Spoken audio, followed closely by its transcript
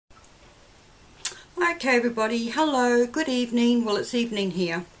Okay everybody, hello, good evening. Well, it's evening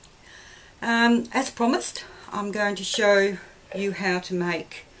here. As promised, I'm going to show you how to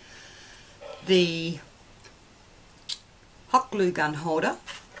make the hot glue gun holder.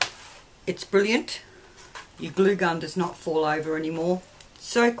 It's brilliant. Your glue gun does not fall over anymore.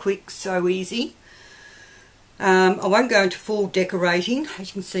 So quick, so easy. I won't go into full decorating. As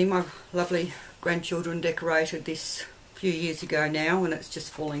you can see, my lovely grandchildren decorated this a few years ago now and it's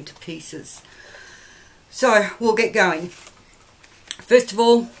just falling to pieces. So we'll get going. First of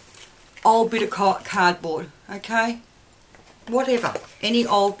all, old bit of cardboard, okay? Whatever, any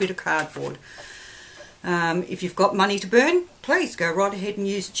old bit of cardboard. If you've got money to burn, please go right ahead and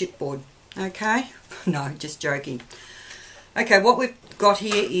use chipboard, okay? No, just joking. Okay, what we've got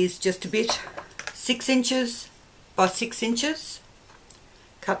here is just a bit 6 inches by 6 inches.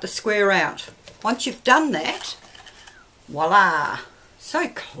 Cut the square out. Once you've done that, voila, so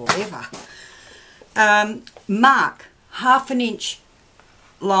clever. Mark 1/2 inch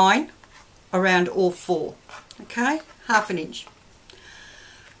line around all four, okay, 1/2 inch.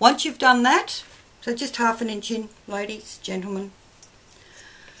 Once you've done that, so just 1/2 inch in, ladies, gentlemen,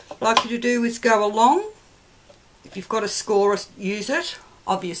 what I'd like you to do is go along. If you've got a score, use it.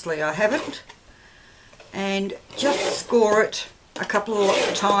 Obviously I haven't, and just score it a couple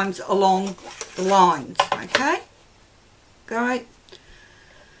of times along the lines, okay? Great.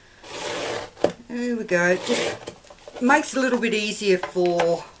 There we go. It just makes it a little bit easier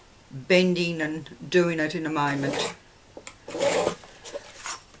for bending and doing it in a moment.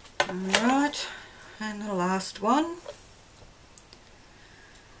 Alright, and the last one.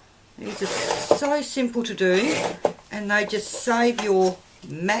 These are so simple to do and they just save your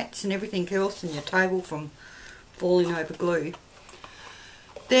mats and everything else and your table from falling over glue.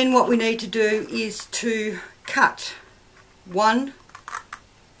 Then what we need to do is to cut one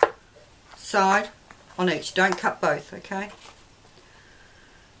side on each. Don't cut both, okay?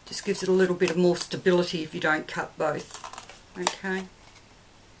 Just gives it a little bit of more stability if you don't cut both, okay?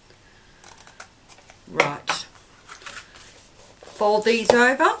 Right, fold these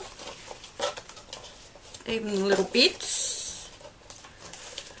over, even the little bits,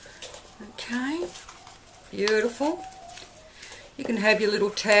 okay, beautiful. You can have your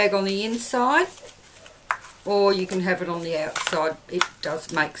little tag on the inside or you can have it on the outside. It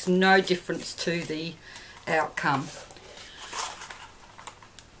makes no difference to the outcome.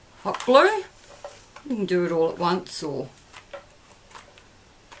 Hot glue, you can do it all at once or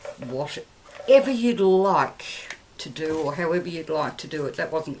whatever you'd like to do or however you'd like to do it.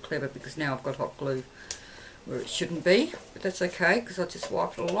 That wasn't clever because now I've got hot glue where it shouldn't be, but that's okay because I'll just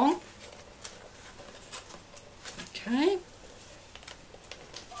wipe it along. Okay.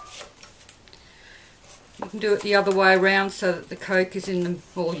 You can do it the other way around so that the Coke is in the,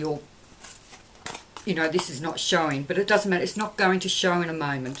 or your, you know, this is not showing, but it doesn't matter, it's not going to show in a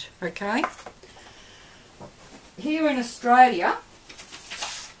moment, okay? Here in Australia,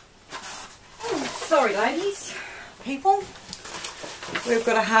 sorry ladies, people, we've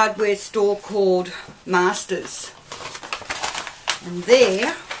got a hardware store called Masters, and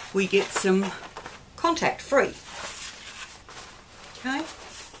there we get some contact free, okay?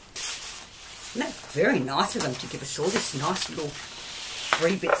 Isn't that very nice of them to give us all this nice little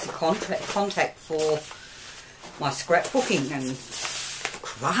 3 bits of contact for my scrapbooking and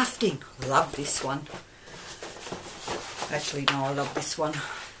crafting. Love this one. Actually, no, I love this one.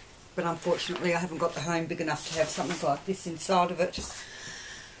 But unfortunately, I haven't got the home big enough to have something like this inside of it.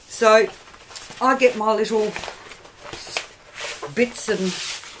 So, I get my little bits and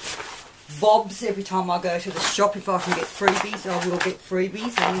bobs every time I go to the shop. If I can get freebies, I will get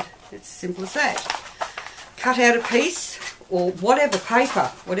freebies, and it's as simple as that. Cut out a piece, or whatever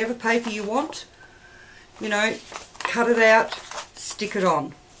paper you want, you know, cut it out, stick it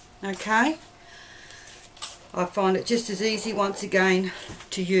on, okay? I find it just as easy once again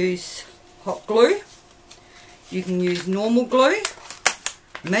to use hot glue. You can use normal glue.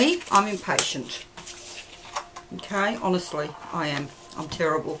 Me, I'm impatient, okay? Honestly, I am. I'm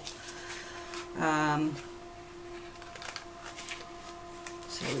terrible.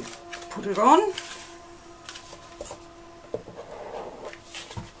 So we put it on.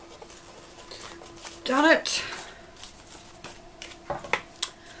 Done it.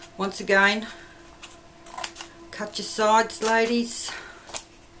 Once again, cut your sides, ladies.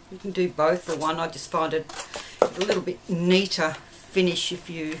 You can do both or one. I just find it a little bit neater finish if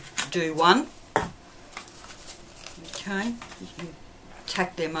you do one. Okay, you can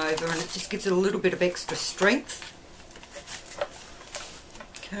tack them over and it just gives it a little bit of extra strength.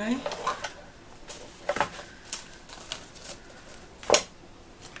 Okay.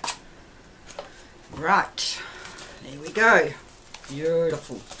 Right, there we go.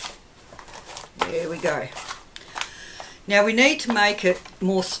 Beautiful. There we go. Now we need to make it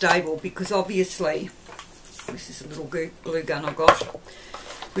more stable because obviously, this is a little glue gun I got.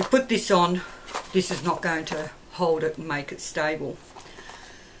 We put this on, this is not going to hold it and make it stable.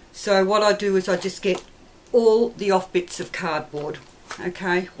 So what I do is I just get all the off bits of cardboard,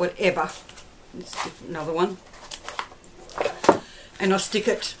 okay, whatever. Let's get another one. And I stick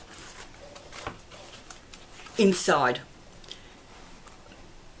it inside.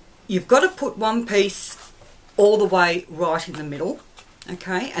 You've got to put one piece all the way right in the middle,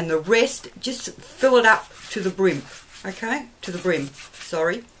 okay, and the rest just fill it up to the brim, okay, to the brim,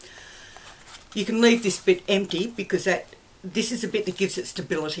 sorry. You can leave this bit empty because this is a bit that gives it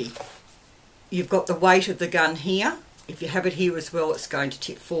stability. You've got the weight of the gun here. If you have it here as well, it's going to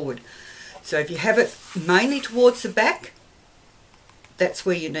tip forward. So if you have it mainly towards the back, that's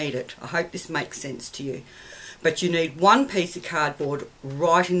where you need it. I hope this makes sense to you. But you need one piece of cardboard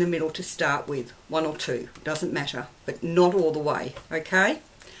right in the middle to start with. One or two, doesn't matter, but not all the way, okay?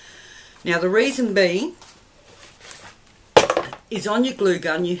 Now the reason being is on your glue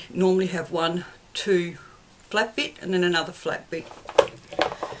gun you normally have 1, 2 flat bit and then another flat bit.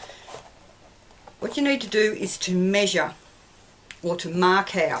 What you need to do is to measure or to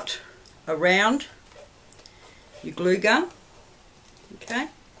mark out around your glue gun, okay?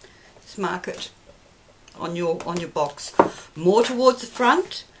 Just mark it on your box, more towards the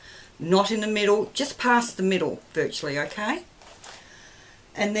front, not in the middle, just past the middle virtually, okay?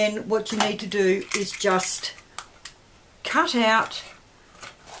 And then what you need to do is just cut out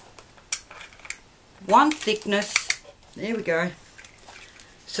one thickness, there we go,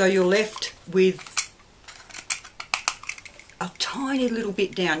 so you're left with a tiny little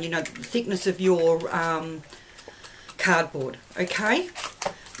bit down, you know, the thickness of your cardboard, okay?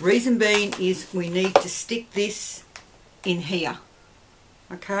 Reason being is we need to stick this in here,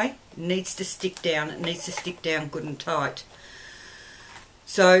 okay? It needs to stick down, it needs to stick down good and tight.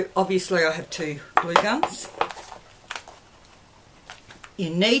 So obviously I have 2 glue guns.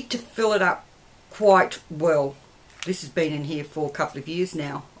 You need to fill it up quite well. This has been in here for a couple of years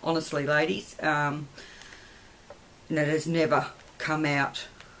now, honestly ladies, and it has never come out.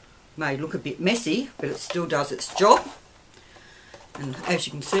 May look a bit messy, but it still does its job. And as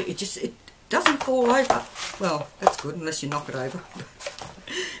you can see, it doesn't fall over. Well, that's good unless you knock it over.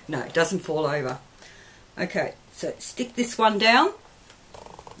 No, it doesn't fall over. Okay, so stick this one down.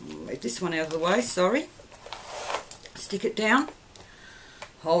 Move this one out of the way, sorry. Stick it down.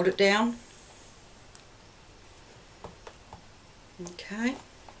 Hold it down. Okay.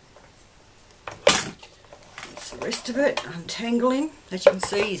 That's the rest of it. Untangle him. As you can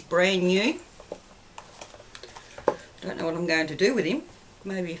see, he's brand new. Don't know what I'm going to do with him.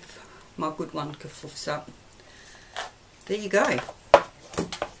 Maybe if my good one fluffs up. There you go.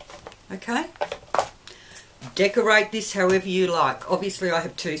 Okay. Decorate this however you like. Obviously I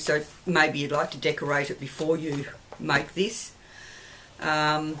have 2, so maybe you'd like to decorate it before you make this.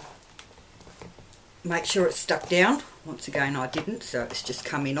 Make sure it's stuck down. Once again I didn't, so it's just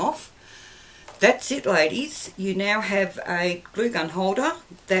coming off. That's it ladies. You now have a glue gun holder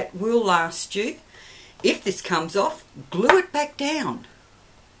that will last you. If this comes off, glue it back down.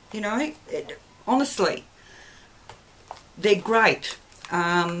 You know, honestly, they're great.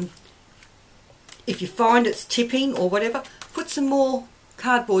 If you find it's tipping or whatever, put some more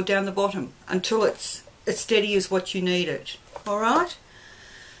cardboard down the bottom until it's as steady as what you need it. Alright?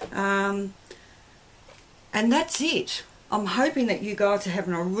 And that's it. I'm hoping that you guys are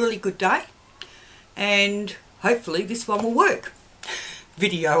having a really good day, and hopefully this one will work.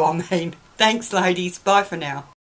 Video, I mean. Thanks ladies. Bye for now.